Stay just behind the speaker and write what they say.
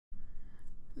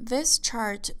This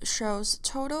chart shows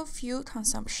total fuel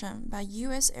consumption by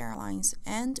U.S. airlines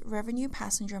and revenue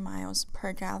passenger miles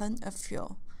per gallon of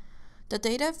fuel. The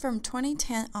data from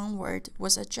 2010 onward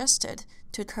was adjusted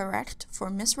to correct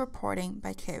for misreporting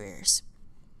by carriers.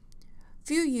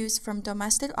 Fuel use from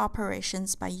domestic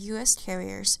operations by U.S.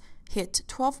 carriers hit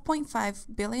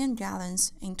 12.5 billion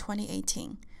gallons in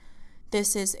 2018.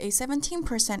 This is a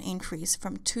 17% increase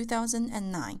from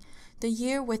 2009, the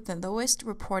year with the lowest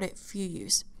reported fuel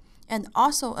use, and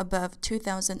also above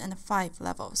 2005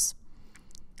 levels.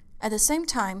 At the same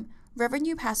time,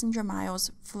 revenue passenger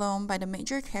miles flown by the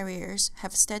major carriers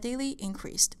have steadily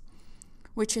increased,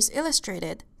 which is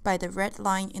illustrated by the red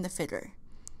line in the figure.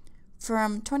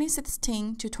 From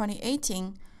 2016 to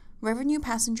 2018, revenue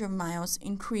passenger miles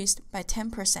increased by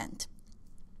 10%.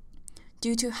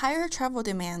 Due to higher travel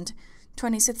demand,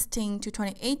 2016 to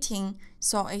 2018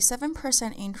 saw a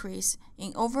 7% increase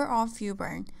in overall fuel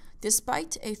burn,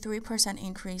 despite a 3%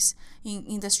 increase in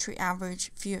industry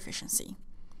average fuel efficiency.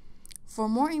 For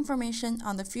more information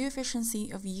on the fuel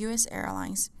efficiency of U.S.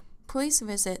 airlines, please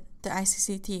visit the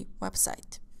ICCT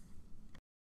website.